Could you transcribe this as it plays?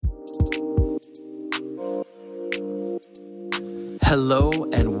Hello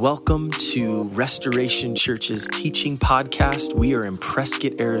and welcome to Restoration Church's teaching podcast. We are in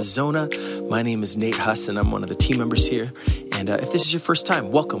Prescott, Arizona. My name is Nate Huss and I'm one of the team members here. And if this is your first time,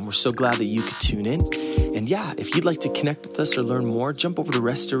 welcome. We're so glad that you could tune in. And yeah, if you'd like to connect with us or learn more, jump over to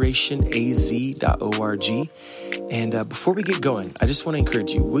restorationaz.org. And before we get going, I just want to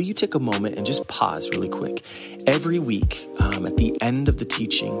encourage you, will you take a moment and just pause really quick? Every week, at the end of the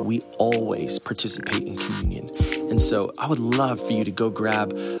teaching, we always participate in communion. And so I would love for you to go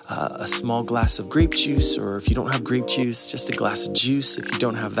grab a small glass of grape juice, or if you don't have grape juice, just a glass of juice. If you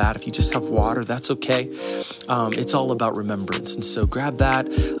don't have that, if you just have water, that's okay. It's all about remembrance. And so grab that,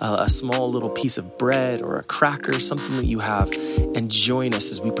 a small little piece of bread or a cracker, something that you have, and join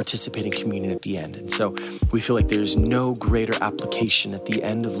us as we participate in communion at the end. And so we feel like there's no greater application at the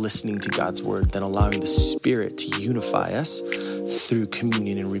end of listening to God's word than allowing the Spirit to unify us through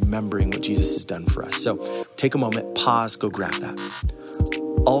communion and remembering what Jesus has done for us. So take a moment, pause, go grab that.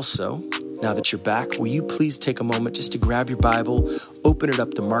 Also, now that you're back, will you please take a moment just to grab your Bible, open it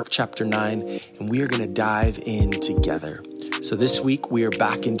up to Mark chapter 9, and we are going to dive in together. So this week, we are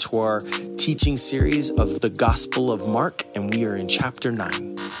back into our teaching series of the Gospel of Mark, and we are in chapter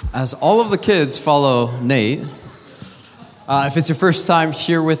 9. As all of the kids follow Nate, if it's your first time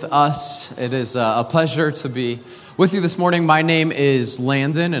here with us, it is a pleasure to be with you this morning. My name is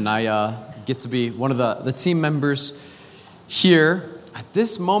Landon, and I get to be one of the team members here. At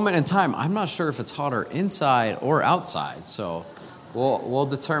this moment in time, I'm not sure if it's hotter inside or outside, so we'll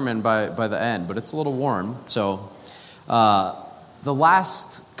determine by the end, but it's a little warm. So the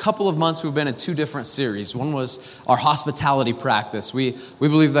last couple of months, we've been in two different series. One was our hospitality practice. We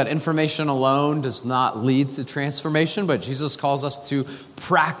believe that information alone does not lead to transformation, but Jesus calls us to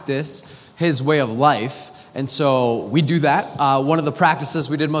practice his way of life. And so we do that. One of the practices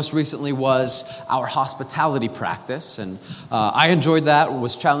we did most recently was our hospitality practice. And I enjoyed that,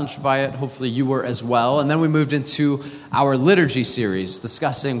 was challenged by it. Hopefully you were as well. And then we moved into our liturgy series,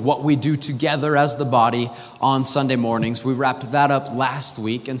 discussing what we do together as the body on Sunday mornings. We wrapped that up last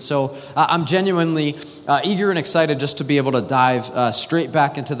week. And so I'm genuinely eager and excited just to be able to dive straight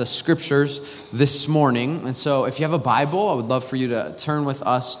back into the scriptures this morning. And so if you have a Bible, I would love for you to turn with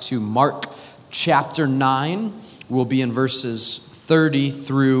us to Mark Chapter 9, will be in verses 30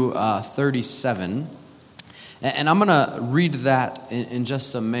 through 37. And I'm going to read that in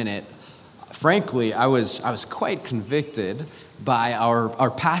just a minute. Frankly, I was quite convicted by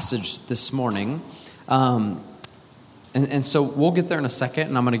our passage this morning. And so we'll get there in a second,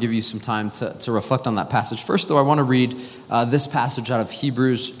 and I'm going to give you some time to reflect on that passage. First, though, I want to read this passage out of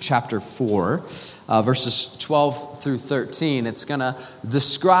Hebrews chapter 4. Verses 12 through 13, it's going to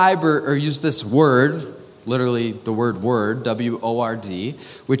describe or use this word, literally the word, W-O-R-D,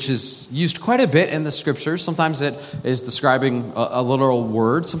 which is used quite a bit in the scriptures. Sometimes it is describing a literal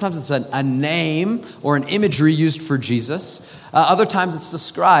word. Sometimes it's a name or an imagery used for Jesus. Other times it's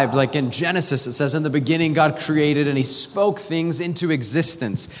described, like in Genesis, it says, in the beginning God created and he spoke things into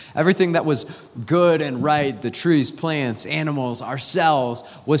existence. Everything that was good and right, the trees, plants, animals, ourselves,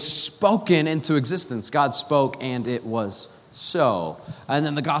 was spoken into existence. God spoke and it was so. And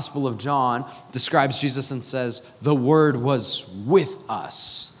then the Gospel of John describes Jesus and says, the Word was with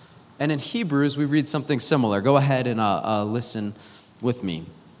us. And in Hebrews, we read something similar. Go ahead and listen with me.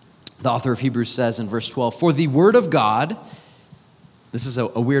 The author of Hebrews says in verse 12, for the Word of God, this is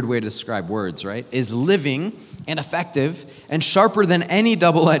a weird way to describe words, right? Is living and effective and sharper than any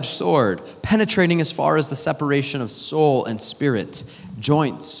double-edged sword, penetrating as far as the separation of soul and spirit,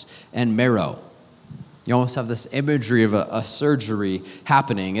 joints and marrow. You almost have this imagery of a surgery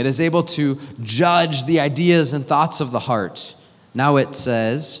happening. It is able to judge the ideas and thoughts of the heart. Now it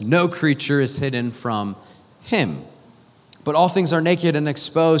says, no creature is hidden from him, but all things are naked and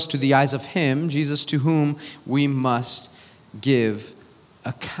exposed to the eyes of him, Jesus, to whom we must give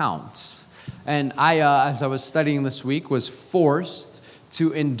account. And I, as I was studying this week, was forced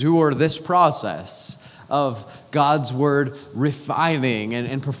to endure this process of God's word refining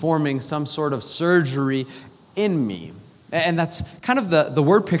and performing some sort of surgery in me. And that's kind of the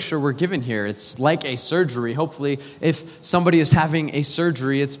word picture we're given here. It's like a surgery. Hopefully, if somebody is having a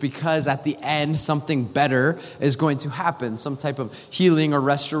surgery, it's because at the end, something better is going to happen, some type of healing or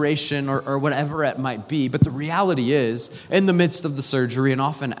restoration or whatever it might be. But the reality is, in the midst of the surgery and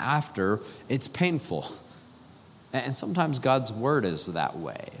often after, it's painful. And sometimes God's word is that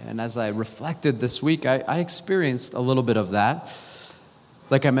way. And as I reflected this week, I experienced a little bit of that,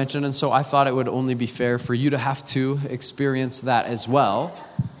 like I mentioned. And so I thought it would only be fair for you to have to experience that as well.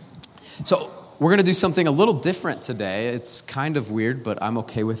 So we're going to do something a little different today. It's kind of weird, but I'm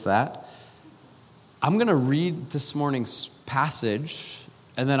okay with that. I'm going to read this morning's passage,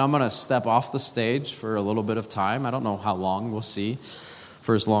 and then I'm going to step off the stage for a little bit of time. I don't know how long, we'll see,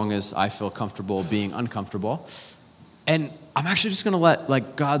 for as long as I feel comfortable being uncomfortable. And I'm actually just going to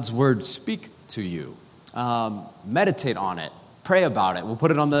let God's word speak to you. Meditate on it. Pray about it. We'll put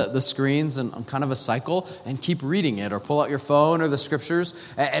it on the screens and on kind of a cycle and keep reading it, or pull out your phone or the scriptures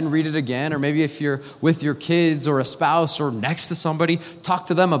and read it again. Or maybe if you're with your kids or a spouse or next to somebody, talk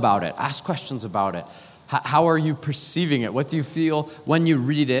to them about it. Ask questions about it. How are you perceiving it? What do you feel when you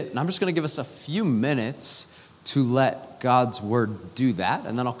read it? And I'm just going to give us a few minutes to let God's word do that.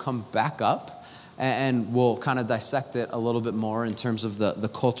 And then I'll come back up and we'll kind of dissect it a little bit more in terms of the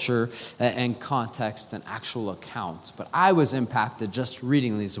culture and context and actual account. But I was impacted just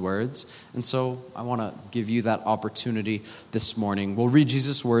reading these words, and so I want to give you that opportunity this morning. We'll read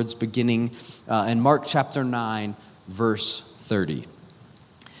Jesus' words beginning in Mark chapter 9, verse 30.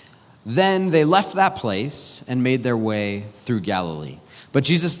 Then they left that place and made their way through Galilee. But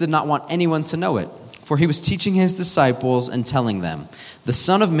Jesus did not want anyone to know it, for he was teaching his disciples and telling them, "The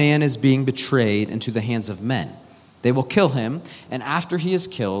Son of Man is being betrayed into the hands of men. They will kill him, and after he is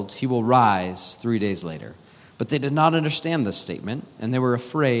killed, he will rise 3 days later." But they did not understand this statement, and they were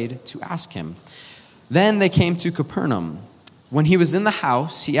afraid to ask him. Then they came to Capernaum. When he was in the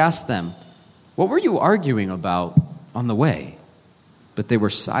house, he asked them, "What were you arguing about on the way?" But they were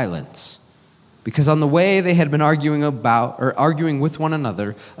silent, because on the way they had been arguing with one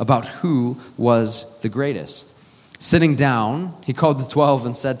another about who was the greatest. Sitting down, he called the 12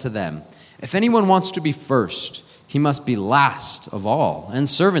 and said to them, "If anyone wants to be first, he must be last of all and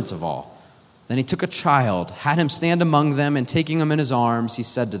servant of all." Then he took a child, had him stand among them, and taking him in his arms, he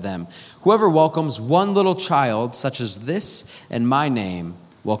said to them, "Whoever welcomes one little child such as this in my name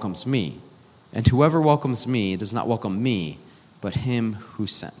welcomes me. And whoever welcomes me does not welcome me, but him who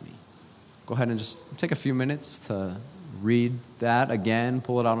sent me." Go ahead and just take a few minutes to read that again.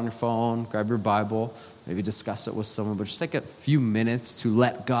 Pull it out on your phone, grab your Bible, maybe discuss it with someone, but just take a few minutes to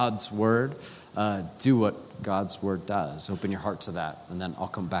let God's word do what God's word does. Open your heart to that, and then I'll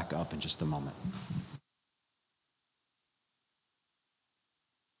come back up in just a moment.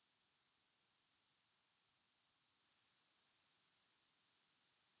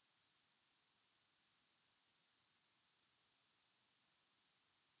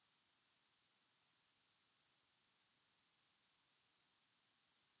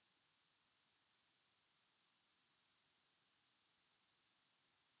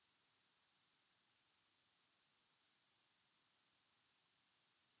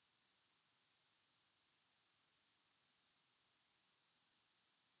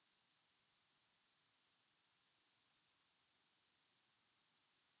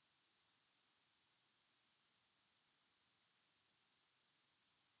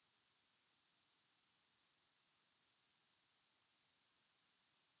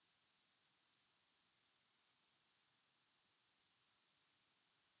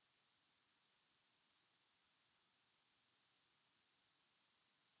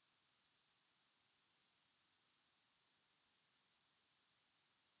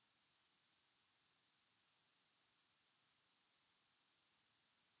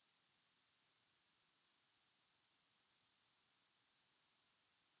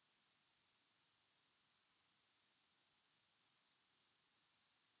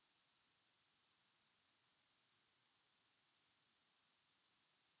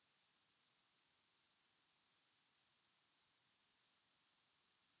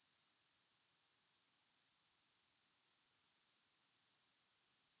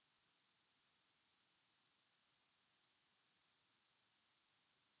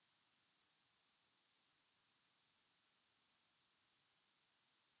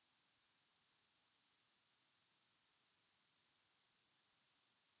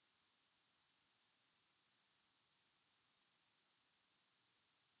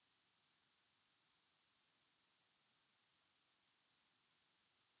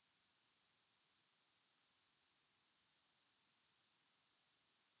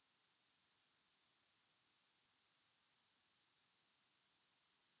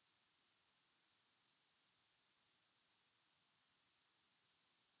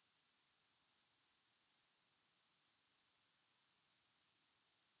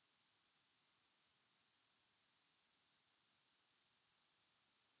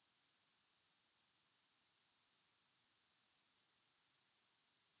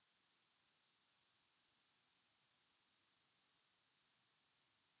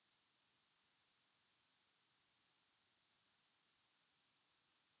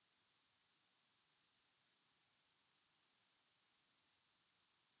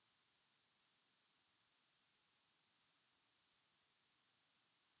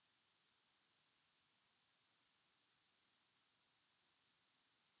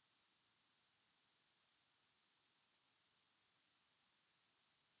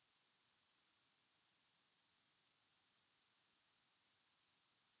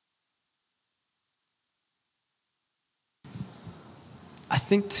 I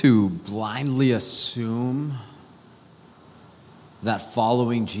think to blindly assume that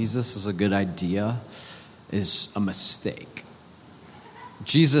following Jesus is a good idea is a mistake.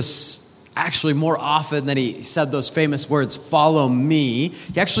 Jesus actually, more often than he said those famous words, "Follow me,"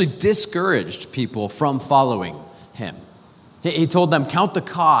 he actually discouraged people from following him. He told them, count the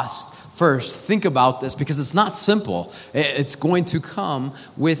cost first. Think about this because it's not simple. It's going to come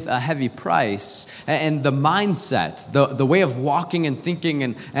with a heavy price. And the mindset, the way of walking and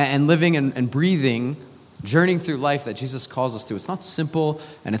thinking and living and breathing, journeying through life that Jesus calls us to, it's not simple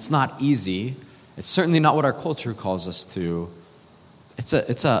and it's not easy. It's certainly not what our culture calls us to.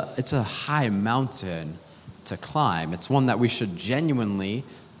 It's a high mountain to climb. It's one that we should genuinely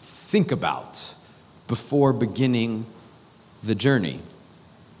think about before beginning the journey.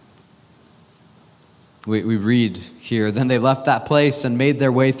 We read here, then they left that place and made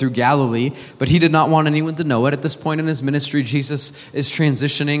their way through Galilee, but he did not want anyone to know it. At this point in his ministry, Jesus is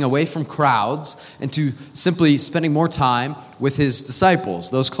transitioning away from crowds and to simply spending more time with his disciples,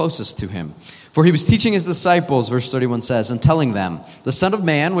 those closest to him. For he was teaching his disciples, verse 31 says, and telling them, the Son of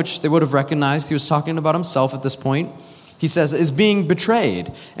Man, which they would have recognized, he was talking about himself at this point, he says, is being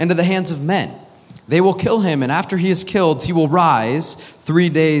betrayed into the hands of men. They will kill him, and after he is killed, he will rise 3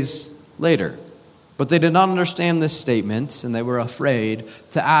 days later. But they did not understand this statement, and they were afraid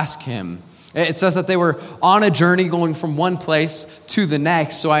to ask him. It says that they were on a journey going from one place to the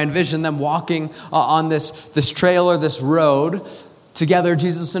next. So I envision them walking on this trail or this road together,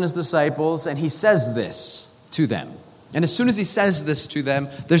 Jesus and his disciples, and he says this to them. And as soon as he says this to them,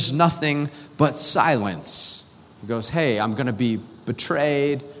 there's nothing but silence. He goes, hey, I'm going to be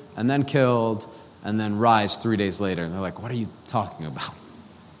betrayed and then killed and then rise 3 days later. And they're like, what are you talking about?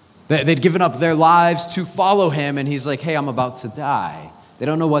 They'd given up their lives to follow him, and he's like, hey, I'm about to die. They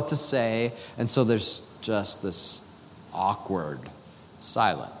don't know what to say, and so there's just this awkward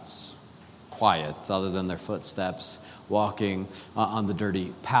silence, quiet, other than their footsteps walking on the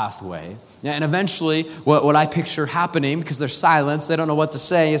dirty pathway. And eventually, what I picture happening, because there's silence, they don't know what to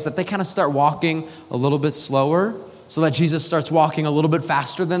say, is that they kind of start walking a little bit slower, so that Jesus starts walking a little bit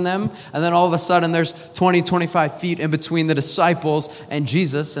faster than them. And then all of a sudden, there's 20, 25 feet in between the disciples and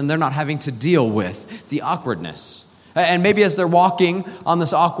Jesus, and they're not having to deal with the awkwardness. And maybe as they're walking on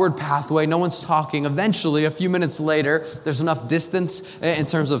this awkward pathway, no one's talking. Eventually, a few minutes later, there's enough distance in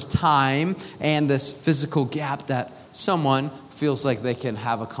terms of time and this physical gap that someone feels like they can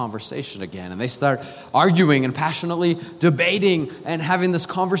have a conversation again. And they start arguing and passionately debating and having this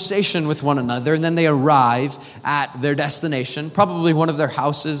conversation with one another. And then they arrive at their destination, probably one of their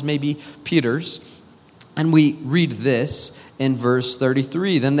houses, maybe Peter's. And we read this in verse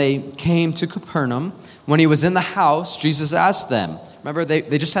 33. Then they came to Capernaum. When he was in the house, Jesus asked them. Remember,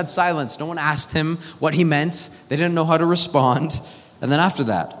 they just had silence. No one asked him what he meant. They didn't know how to respond. And then after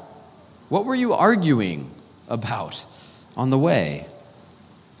that, what were you arguing about on the way?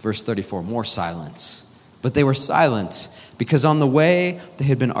 Verse 34, more silence. But they were silent because on the way they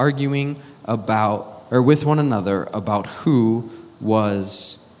had been arguing with one another about who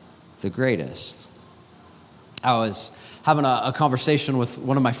was the greatest. I was having a conversation with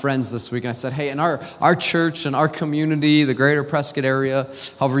one of my friends this week, and I said, hey, in our church and our community, the greater Prescott area,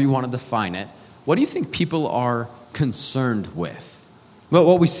 however you want to define it, what do you think people are concerned with? Well,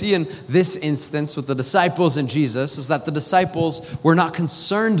 what we see in this instance with the disciples and Jesus is that the disciples were not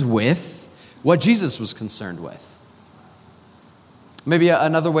concerned with what Jesus was concerned with. Maybe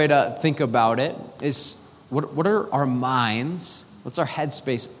another way to think about it is, what are our minds, what's our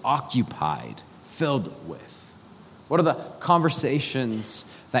headspace occupied, filled with? What are the conversations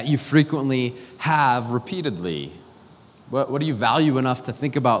that you frequently have repeatedly? What do you value enough to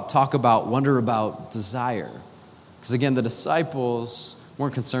think about, talk about, wonder about, desire? Because again, the disciples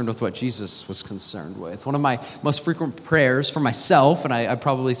weren't concerned with what Jesus was concerned with. One of my most frequent prayers for myself, and I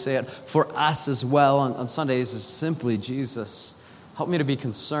probably say it for us as well on Sundays, is simply, Jesus, help me to be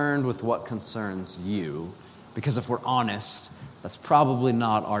concerned with what concerns you. Because if we're honest, that's probably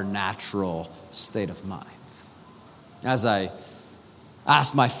not our natural state of mind. As I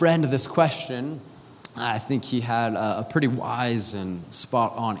asked my friend this question, I think he had a pretty wise and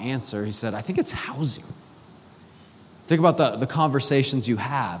spot-on answer. He said, I think it's housing. Think about the conversations you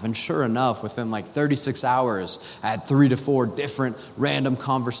have. And sure enough, within like 36 hours, I had 3 to 4 different random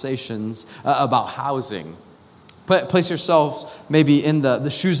conversations about housing. Place yourself maybe in the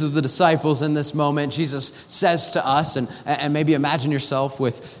shoes of the disciples in this moment. Jesus says to us, and maybe imagine yourself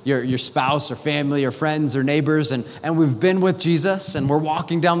with your spouse or family or friends or neighbors, and we've been with Jesus, and we're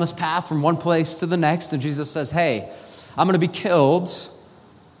walking down this path from one place to the next, and Jesus says, hey, I'm going to be killed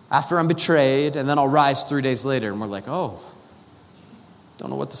after I'm betrayed, and then I'll rise 3 days later. And we're like, oh, don't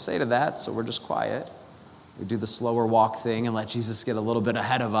know what to say to that, so we're just quiet. We do the slower walk thing and let Jesus get a little bit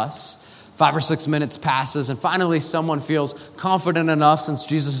ahead of us. 5 or 6 minutes passes, and finally someone feels confident enough, since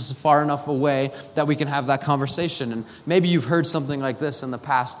Jesus is far enough away, that we can have that conversation. And maybe you've heard something like this in the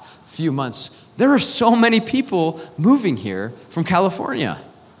past few months. There are so many people moving here from California.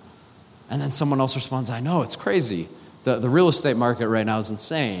 And then someone else responds, I know, it's crazy. The real estate market right now is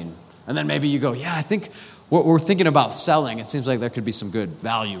insane. And then maybe you go, yeah, I think we're thinking about selling. It seems like there could be some good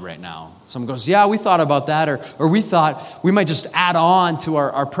value right now. Someone goes, yeah, we thought about that, or we thought we might just add on to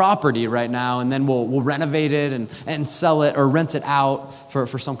our property right now, and then we'll renovate it and sell it or rent it out for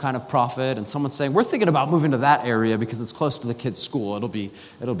some kind of profit. And someone's saying, we're thinking about moving to that area because it's close to the kids' school.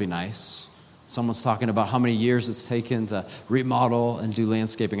 It'll be nice. Someone's talking about how many years it's taken to remodel and do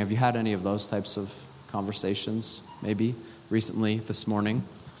landscaping. Have you had any of those types of conversations, maybe recently, this morning?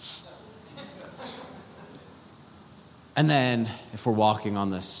 And then, if we're walking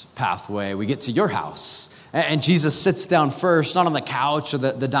on this pathway, we get to your house. And Jesus sits down first, not on the couch or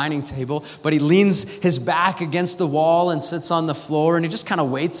the dining table, but he leans his back against the wall and sits on the floor, and he just kind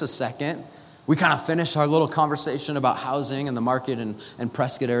of waits a second. We kind of finish our little conversation about housing and the market in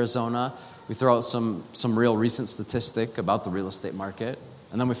Prescott, Arizona. We throw out some real recent statistic about the real estate market.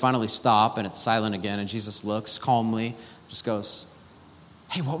 And then we finally stop, and it's silent again, and Jesus looks calmly, just goes,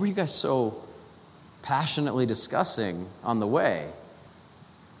 hey, what were you guys so passionately discussing on the way?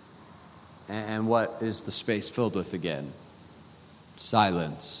 And what is the space filled with again?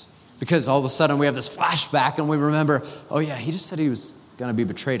 Silence. Because all of a sudden we have this flashback and we remember, oh yeah, he just said he was going to be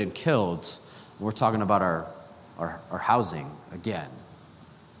betrayed and killed. And we're talking about our housing again.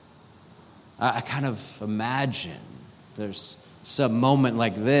 I kind of imagine there's some moment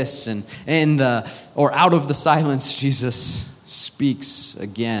like this, and out of the silence, Jesus speaks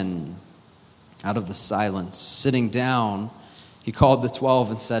again. Out of the silence, sitting down, he called the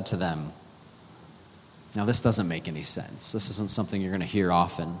 12 and said to them, now this doesn't make any sense. This isn't something you're going to hear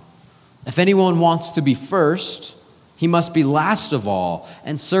often. If anyone wants to be first, he must be last of all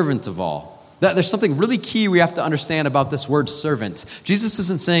and servant of all. There's something really key we have to understand about this word servant. Jesus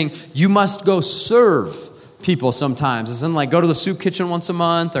isn't saying you must go serve people sometimes. As in like go to the soup kitchen once a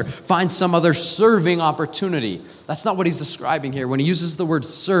month or find some other serving opportunity. That's not what he's describing here. When he uses the word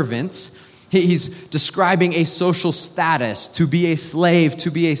servant, he's describing a social status, to be a slave, to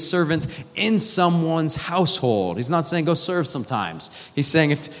be a servant in someone's household. He's not saying go serve sometimes. He's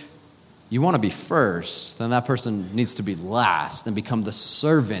saying if you want to be first, then that person needs to be last and become the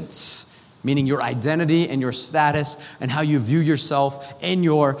servant, meaning your identity and your status and how you view yourself in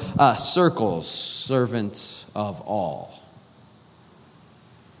your circles, servant of all.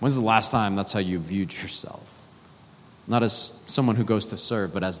 When's the last time that's how you viewed yourself? Not as someone who goes to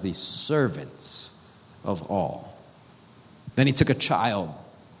serve, but as the servant of all. Then he took a child,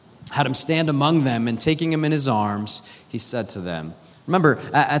 had him stand among them, and taking him in his arms, he said to them. Remember,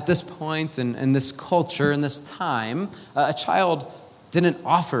 at this point in this culture, in this time, a child didn't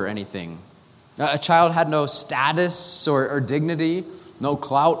offer anything. A child had no status or dignity, no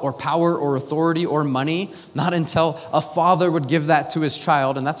clout or power or authority or money. Not until a father would give that to his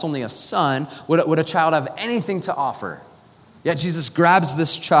child, and that's only a son, would a child have anything to offer. Yet Jesus grabs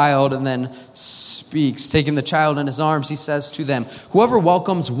this child and then speaks. Taking the child in his arms, he says to them, whoever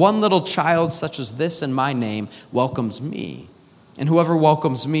welcomes one little child such as this in my name welcomes me. And whoever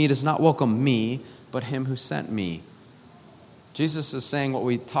welcomes me does not welcome me, but him who sent me. Jesus is saying what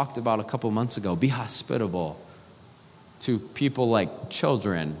we talked about a couple months ago. Be hospitable to people like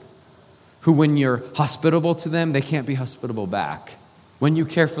children who, when you're hospitable to them, they can't be hospitable back. When you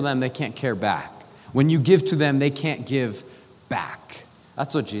care for them, they can't care back. When you give to them, they can't give back.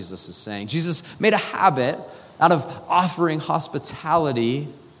 That's what Jesus is saying. Jesus made a habit out of offering hospitality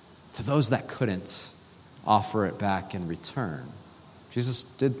to those that couldn't offer it back in return. Jesus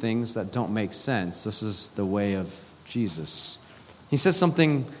did things that don't make sense. This is the way of Jesus. He says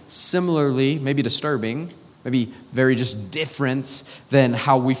something similarly, maybe disturbing, maybe very just different than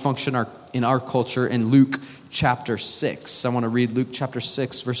how we function in our culture in Luke chapter 6. I want to read Luke chapter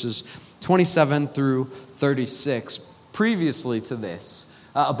 6, verses 27 through 36. Previously to this,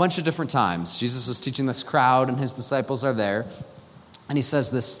 a bunch of different times, Jesus is teaching this crowd and his disciples are there, and he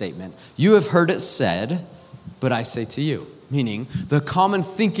says this statement, you have heard it said, but I say to you. Meaning, the common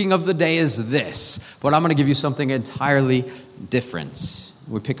thinking of the day is this, but I'm going to give you something entirely different.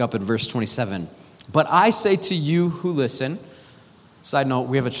 We pick up at verse 27. But I say to you who listen, side note,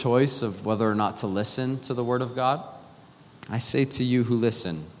 we have a choice of whether or not to listen to the word of God. I say to you who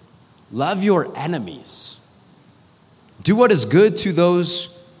listen, love your enemies. Do what is good to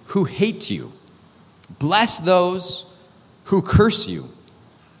those who hate you. Bless those who curse you.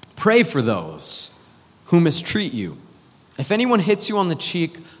 Pray for those who mistreat you. If anyone hits you on the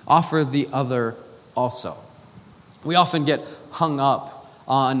cheek, offer the other also. We often get hung up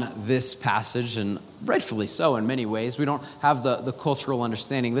on this passage, and rightfully so in many ways. We don't have the cultural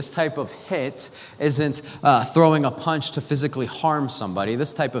understanding. This type of hit isn't throwing a punch to physically harm somebody.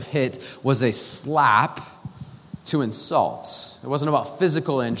 This type of hit was a slap to insult. It wasn't about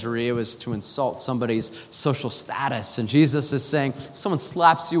physical injury. It was to insult somebody's social status. And Jesus is saying, if someone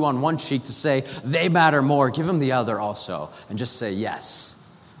slaps you on one cheek, to say, they matter more, give them the other also. And just say, yes,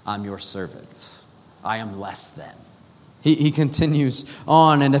 I'm your servant. I am less than. He continues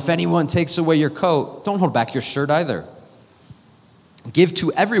on, and if anyone takes away your coat, don't hold back your shirt either. Give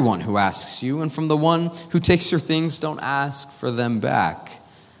to everyone who asks you, and from the one who takes your things, don't ask for them back.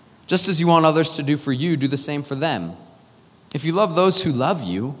 Just as you want others to do for you, do the same for them. If you love those who love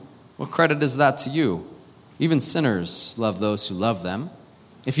you, what credit is that to you? Even sinners love those who love them.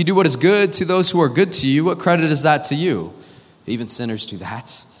 If you do what is good to those who are good to you, what credit is that to you? Even sinners do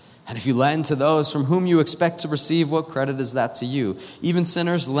that. And if you lend to those from whom you expect to receive, what credit is that to you? Even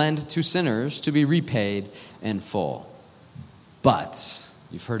sinners lend to sinners to be repaid in full. But,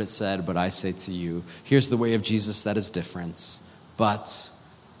 you've heard it said, but I say to you, here's the way of Jesus that is different. But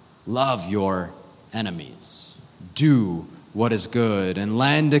love your enemies. Do what is good and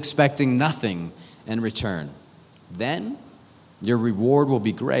lend expecting nothing in return. Then your reward will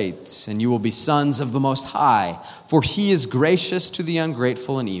be great, and you will be sons of the Most High, for he is gracious to the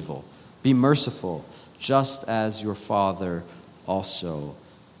ungrateful and evil. Be merciful, just as your Father also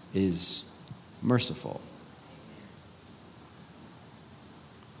is merciful.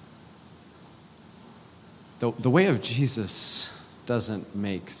 The way of Jesus doesn't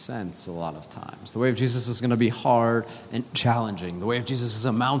make sense a lot of times. The way of Jesus is going to be hard and challenging. The way of Jesus is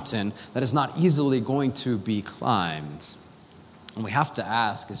a mountain that is not easily going to be climbed. And we have to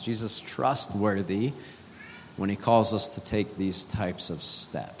ask, is Jesus trustworthy when he calls us to take these types of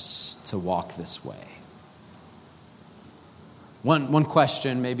steps, to walk this way? One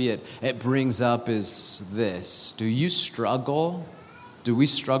question maybe it brings up is this: do we struggle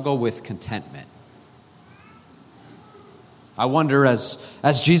with contentment? I wonder,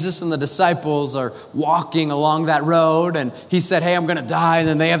 as Jesus and the disciples are walking along that road, and he said, hey, I'm going to die, and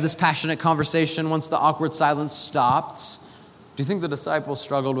then they have this passionate conversation once the awkward silence stopped. Do you think the disciples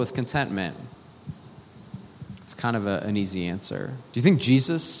struggled with contentment? It's kind of an easy answer. Do you think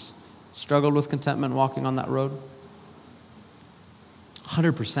Jesus struggled with contentment walking on that road?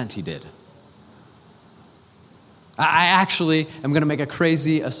 100% he did. I actually am going to make a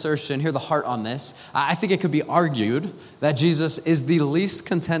crazy assertion. Hear the heart on this. I think it could be argued that Jesus is the least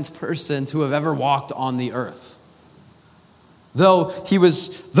content person to have ever walked on the earth. Though he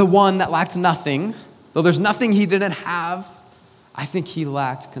was the one that lacked nothing, though there's nothing he didn't have, I think he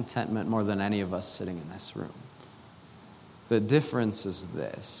lacked contentment more than any of us sitting in this room. The difference is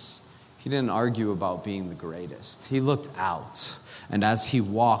this: he didn't argue about being the greatest. He looked out, and as he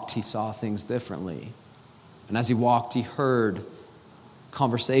walked, he saw things differently. And as he walked, he heard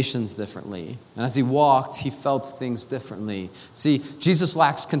conversations differently. And as he walked, he felt things differently. See, Jesus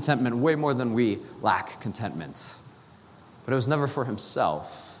lacks contentment way more than we lack contentment. But it was never for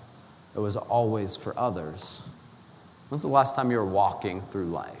himself. It was always for others. When's the last time you were walking through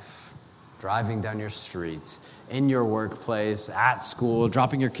life? Driving down your street, in your workplace, at school,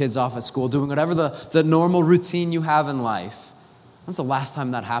 dropping your kids off at school, doing whatever the normal routine you have in life. When's the last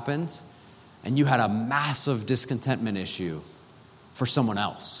time that happened? And you had a massive discontentment issue for someone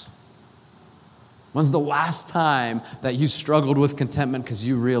else. When's the last time that you struggled with contentment because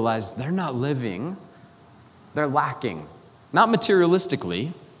you realized they're not living, they're lacking? Not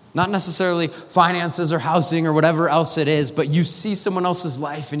materialistically, not necessarily finances or housing or whatever else it is, but you see someone else's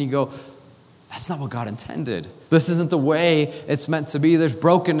life and you go, that's not what God intended. This isn't the way it's meant to be. There's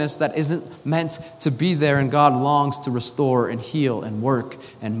brokenness that isn't meant to be there, and God longs to restore and heal and work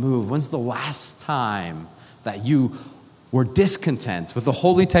and move. When's the last time that you were discontent with a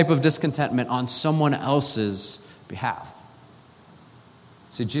holy type of discontentment on someone else's behalf?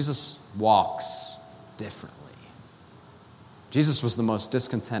 See, Jesus walks differently. Jesus was the most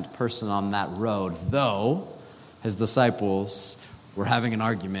discontent person on that road, though his disciples were having an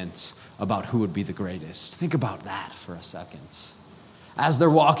argument about who would be the greatest. Think about that for a second. As they're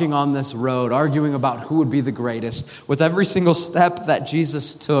walking on this road, arguing about who would be the greatest, with every single step that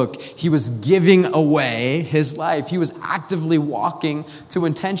Jesus took, he was giving away his life. He was actively walking to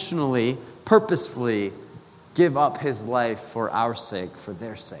intentionally, purposefully give up his life for our sake, for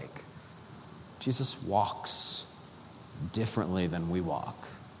their sake. Jesus walks differently than we walk.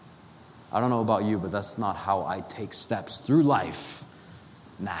 I don't know about you, but that's not how I take steps through life.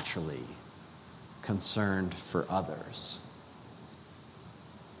 naturally concerned for others?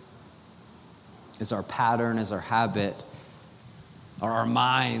 Is our pattern, is our habit, are our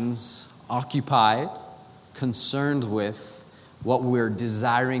minds occupied, concerned with what we're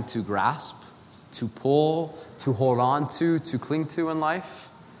desiring to grasp, to pull, to hold on to cling to in life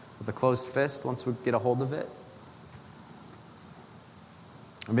with a closed fist once we get a hold of it?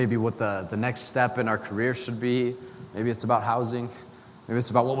 Or maybe what the next step in our career should be. Maybe it's about housing. Maybe it's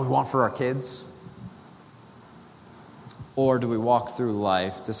about what we want for our kids. Or do we walk through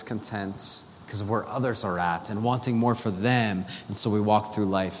life discontent because of where others are at and wanting more for them, and so we walk through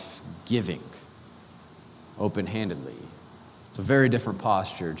life giving open-handedly? It's a very different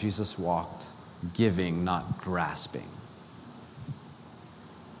posture. Jesus walked giving, not grasping.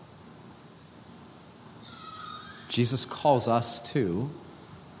 Jesus calls us too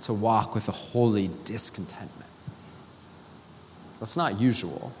to walk with a holy discontentment. That's not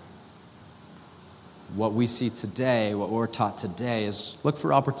usual. What we see today, what we're taught today, is look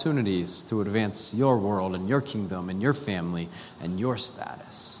for opportunities to advance your world and your kingdom and your family and your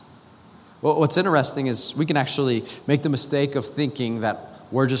status. Well, what's interesting is we can actually make the mistake of thinking that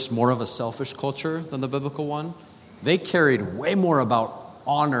we're just more of a selfish culture than the biblical one. They cared way more about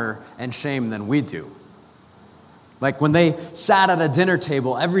honor and shame than we do. Like when they sat at a dinner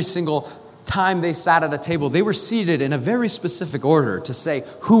table, every single time they sat at a table, they were seated in a very specific order to say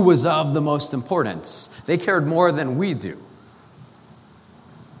who was of the most importance. They cared more than we do.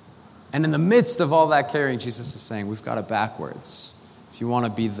 And in the midst of all that caring, Jesus is saying, we've got it backwards. If you want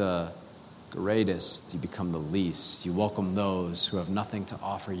to be the greatest, you become the least. You welcome those who have nothing to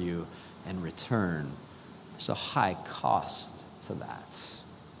offer you in return. There's a high cost to that.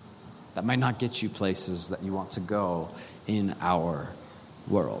 That might not get you places that you want to go in our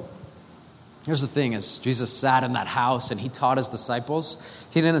world. Here's the thing, as Jesus sat in that house and he taught his disciples,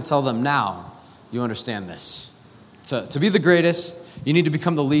 he didn't tell them, now you understand this. To be the greatest, you need to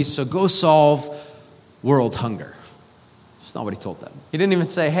become the least, so go solve world hunger. That's not what he told them. He didn't even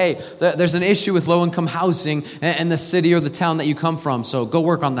say, hey, there's an issue with low-income housing in the city or the town that you come from, so go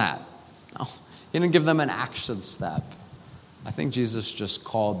work on that. No, he didn't give them an action step. I think Jesus just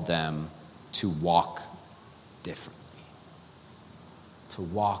called them to walk differently, to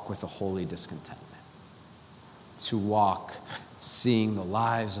walk with a holy discontentment, to walk seeing the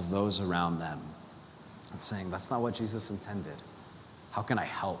lives of those around them and saying, that's not what Jesus intended. How can I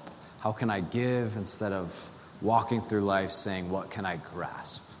help? How can I give instead of walking through life saying, what can I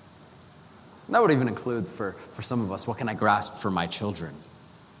grasp? And that would even include for some of us, what can I grasp for my children?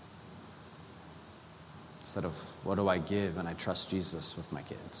 Instead of, what do I give and I trust Jesus with my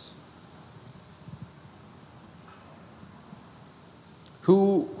kids?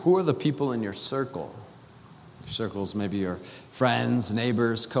 Who are the people in your circle? Your circles, maybe your friends,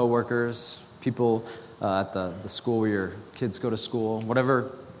 neighbors, coworkers, people at the school where your kids go to school,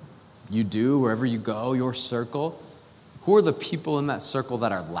 whatever you do, wherever you go, your circle. Who are the people in that circle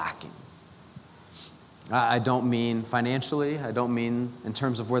that are lacking? I don't mean financially. I don't mean in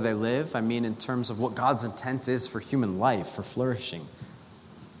terms of where they live. I mean in terms of what God's intent is for human life, for flourishing.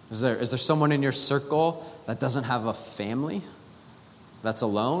 Is there someone in your circle that doesn't have a family, that's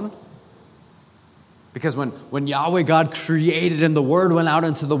alone? Because when Yahweh God created and the Word went out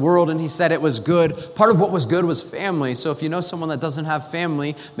into the world and he said it was good, part of what was good was family. So if you know someone that doesn't have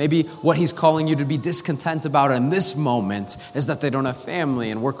family, maybe what he's calling you to be discontent about in this moment is that they don't have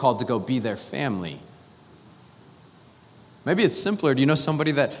family, and we're called to go be their family. Maybe it's simpler. Do you know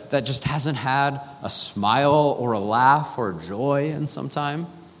somebody that just hasn't had a smile or a laugh or joy in some time?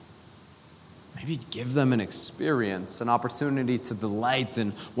 Maybe give them an experience, an opportunity to delight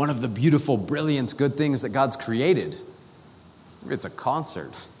in one of the beautiful, brilliant, good things that God's created. Maybe it's a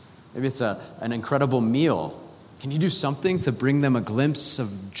concert. Maybe it's an incredible meal. Can you do something to bring them a glimpse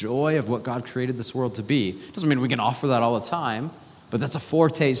of joy of what God created this world to be? Doesn't mean we can offer that all the time, but that's a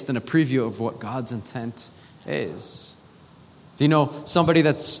foretaste and a preview of what God's intent is. Do you know somebody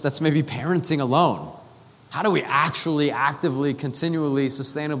that's maybe parenting alone? How do we actually, actively, continually,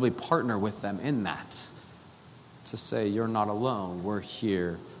 sustainably partner with them in that? To say, you're not alone, we're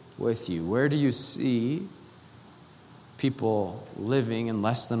here with you. Where do you see people living in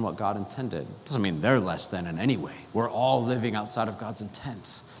less than what God intended? Doesn't mean they're less than in any way. We're all living outside of God's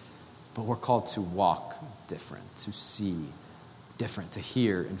intent. But we're called to walk different, to see different, to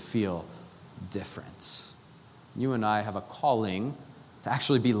hear and feel different. You and I have a calling to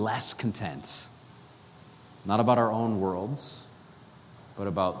actually be less content. Not about our own worlds, but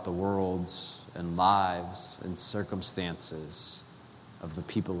about the worlds and lives and circumstances of the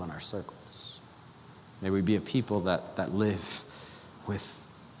people in our circles. May we be a people that live with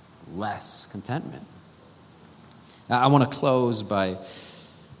less contentment. I want to close by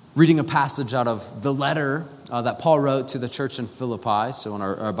reading a passage out of the letter that Paul wrote to the church in Philippi. So in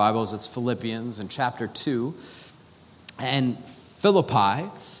our Bibles, it's Philippians in chapter 2. And Philippi,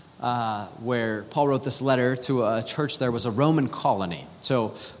 where Paul wrote this letter to a church there, was a Roman colony.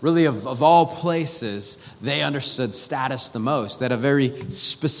 So really of all places, they understood status the most. They had a very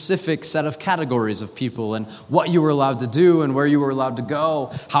specific set of categories of people and what you were allowed to do and where you were allowed to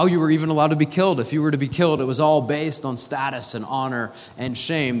go, how you were even allowed to be killed. If you were to be killed, it was all based on status and honor and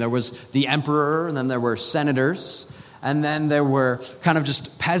shame. There was the emperor, and then there were senators, and then there were kind of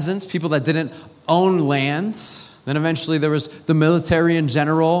just peasants, people that didn't own land. Then eventually there was the military in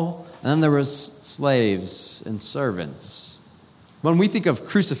general, and then there was slaves and servants. When we think of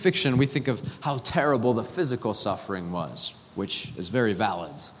crucifixion, we think of how terrible the physical suffering was, which is very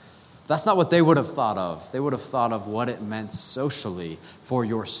valid. That's not what they would have thought of. They would have thought of what it meant socially for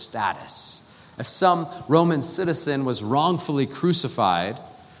your status. If some Roman citizen was wrongfully crucified,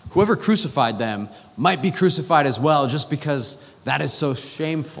 whoever crucified them might be crucified as well, just because that is so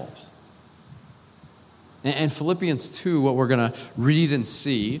shameful. In Philippians 2, what we're going to read and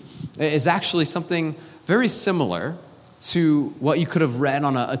see is actually something very similar to what you could have read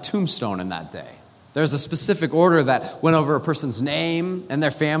on a tombstone in that day. There's a specific order that went over a person's name and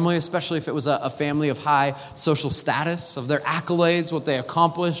their family, especially if it was a family of high social status, of their accolades, what they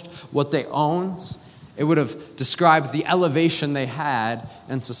accomplished, what they owned. It would have described the elevation they had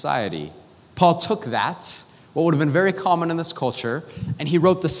in society. Paul took that, what would have been very common in this culture, and he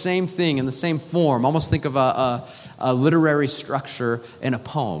wrote the same thing in the same form. Almost think of a literary structure in a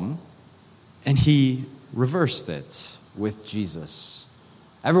poem, and he reversed it with Jesus.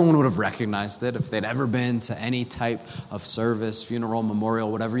 Everyone would have recognized it if they'd ever been to any type of service, funeral, memorial,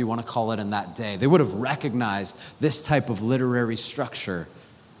 whatever you want to call it in that day. They would have recognized this type of literary structure.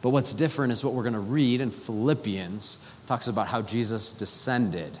 But what's different is what we're going to read in Philippians. It talks about how Jesus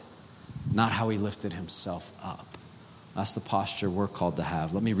descended, not how he lifted himself up. That's the posture we're called to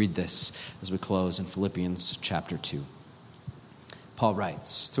have. Let me read this as we close in Philippians chapter 2. Paul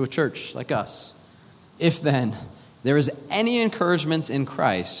writes to a church like us, "If then there is any encouragement in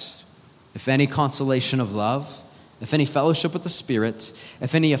Christ, if any consolation of love, if any fellowship with the Spirit,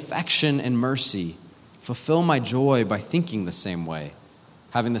 if any affection and mercy, fulfill my joy by thinking the same way,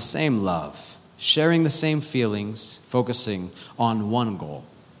 having the same love, sharing the same feelings, focusing on one goal.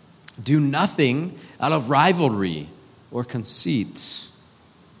 Do nothing out of rivalry or conceit,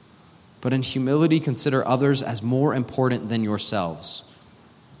 but in humility consider others as more important than yourselves.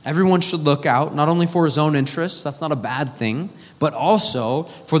 Everyone should look out not only for his own interests, that's not a bad thing, but also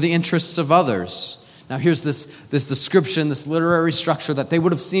for the interests of others." Now here's this description, this literary structure that they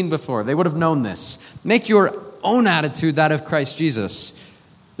would have seen before. They would have known this. Make your own attitude that of Christ Jesus.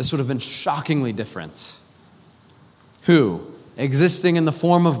 This would have been shockingly different. Who, existing in the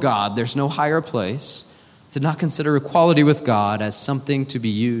form of God, there's no higher place, did not consider equality with God as something to be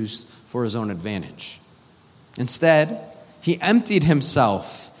used for his own advantage. Instead, he emptied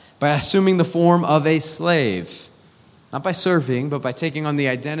himself by assuming the form of a slave, not by serving, but by taking on the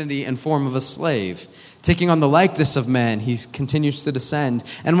identity and form of a slave. Taking on the likeness of man, he continues to descend.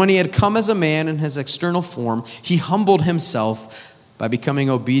 And when he had come as a man in his external form, he humbled himself by becoming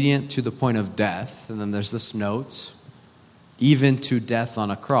obedient to the point of death. And then there's this note, even to death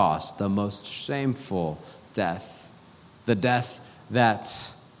on a cross, the most shameful death, the death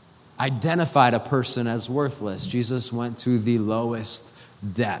that identified a person as worthless. Jesus went to the lowest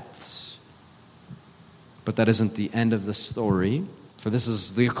depths. But that isn't the end of the story, for this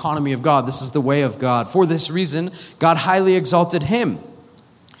is the economy of God. This is the way of God. For this reason, God highly exalted him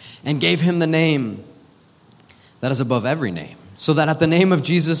and gave him the name that is above every name, so that at the name of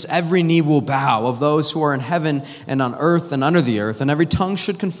Jesus, every knee will bow, of those who are in heaven and on earth and under the earth, and every tongue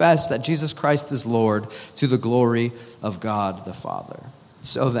should confess that Jesus Christ is Lord, to the glory of God the Father.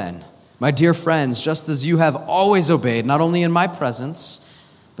 So then, my dear friends, just as you have always obeyed, not only in my presence,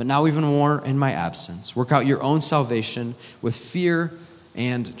 but now even more in my absence, work out your own salvation with fear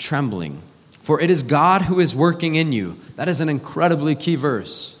and trembling. For it is God who is working in you. That is an incredibly key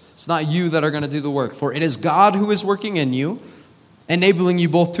verse. It's not you that are going to do the work. For it is God who is working in you, enabling you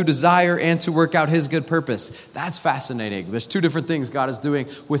both to desire and to work out his good purpose. That's fascinating. There's two different things God is doing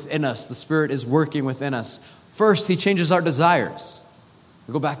within us. The Spirit is working within us. First, he changes our desires.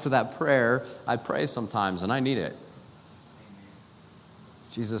 We go back to that prayer. I pray sometimes, and I need it.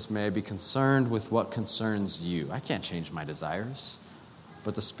 Jesus, may I be concerned with what concerns you. I can't change my desires,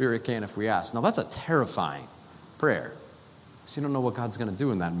 but the Spirit can if we ask. Now, that's a terrifying prayer, because you don't know what God's going to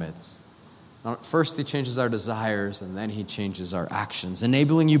do in that midst. First, he changes our desires, and then he changes our actions,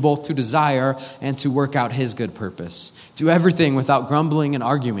 enabling you both to desire and to work out his good purpose. Do everything without grumbling and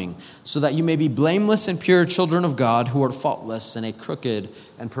arguing, so that you may be blameless and pure children of God who are faultless in a crooked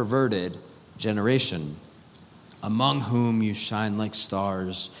and perverted generation, among whom you shine like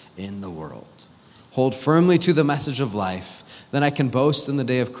stars in the world. Hold firmly to the message of life, then I can boast in the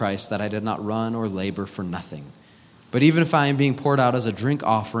day of Christ that I did not run or labor for nothing. But even if I am being poured out as a drink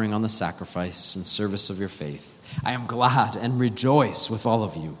offering on the sacrifice and service of your faith, I am glad and rejoice with all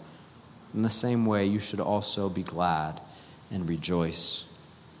of you. In the same way, you should also be glad and rejoice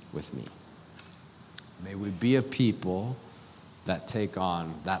with me. May we be a people that take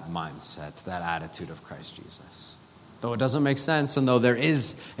on that mindset, that attitude of Christ Jesus. Though it doesn't make sense, and though there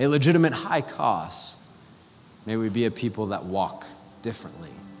is a legitimate high cost, may we be a people that walk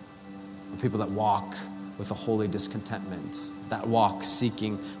differently, a people that walk with a holy discontentment, that walk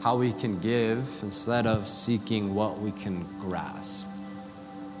seeking how we can give instead of seeking what we can grasp.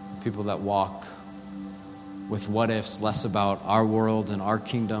 People that walk with what ifs, less about our world and our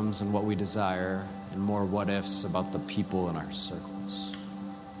kingdoms and what we desire, and more what ifs about the people in our circles.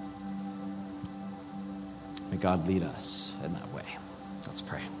 May God lead us in that way. Let's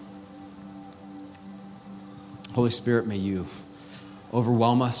pray. Holy Spirit, may you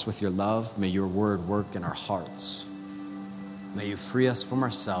overwhelm us with your love. May your word work in our hearts. May you free us from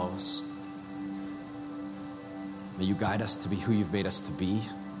ourselves. May you guide us to be who you've made us to be,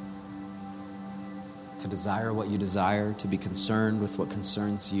 to desire what you desire, to be concerned with what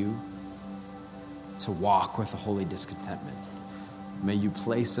concerns you, to walk with a holy discontentment. May you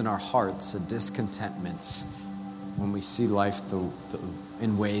place in our hearts a discontentment when we see life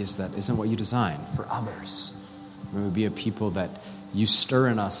in ways that isn't what you designed for others. May we be a people that you stir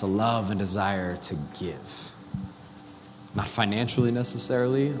in us a love and desire to give. Not financially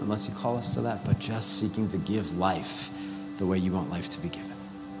necessarily, unless you call us to that, but just seeking to give life the way you want life to be given.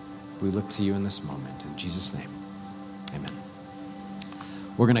 We look to you in this moment. In Jesus' name, amen.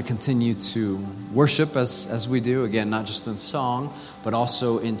 We're going to continue to worship as we do, again, not just in song, but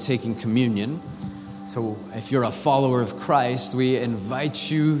also in taking communion. So if you're a follower of Christ, we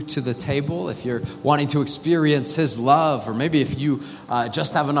invite you to the table. If you're wanting to experience his love, or maybe if you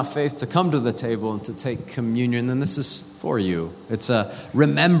just have enough faith to come to the table and to take communion, then this is for you. It's a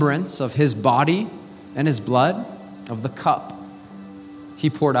remembrance of his body and his blood, of the cup he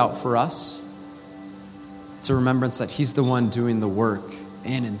poured out for us. It's a remembrance that he's the one doing the work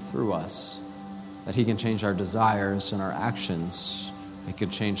in and through us, that he can change our desires and our actions. It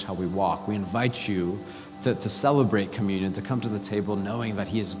can change how we walk. We invite you to celebrate communion, to come to the table knowing that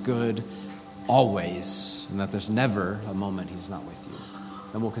he is good always, and that there's never a moment he's not with you.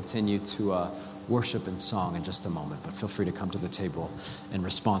 Then we'll continue to worship in song in just a moment, but feel free to come to the table in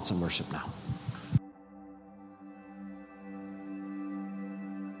response and worship now.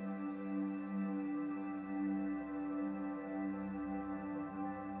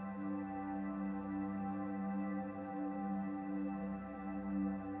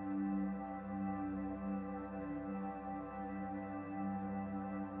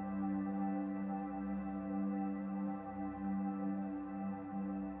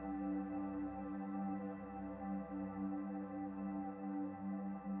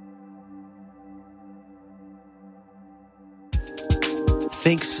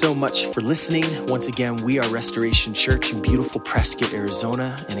 Thanks so much for listening. Once again, we are Restoration Church in beautiful Prescott,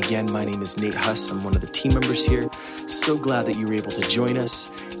 Arizona. And again, my name is Nate Huss. I'm one of the team members here. So glad that you were able to join us.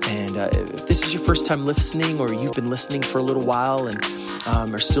 And if this is your first time listening, or you've been listening for a little while and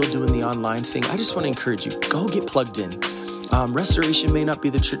are still doing the online thing, I just want to encourage you, go get plugged in. Restoration may not be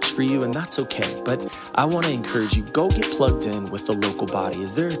the church for you, and that's okay. But I want to encourage you, go get plugged in with the local body.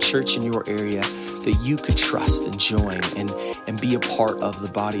 Is there a church in your area that you could trust and join and be a part of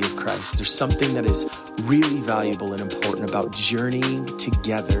the body of Christ? There's something that is really valuable and important about journeying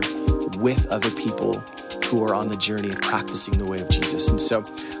together with other people who are on the journey of practicing the way of Jesus. And so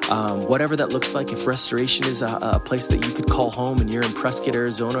whatever that looks like, if Restoration is a place that you could call home and you're in Prescott,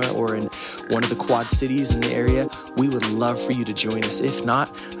 Arizona, or in one of the Quad Cities in the area, we would love for you to join us. If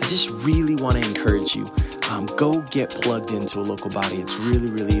not, I just really want to encourage you, go get plugged into a local body. It's really,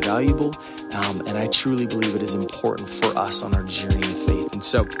 really valuable. And I truly believe it is important for us on our journey of faith. And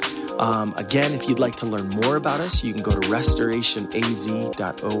so, again, if you'd like to learn more about us, you can go to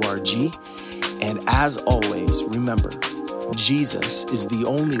restorationaz.org. And as always, remember, Jesus is the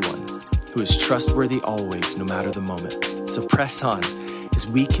only one who is trustworthy always, no matter the moment. So press on as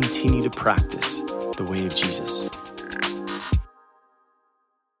we continue to practice the way of Jesus.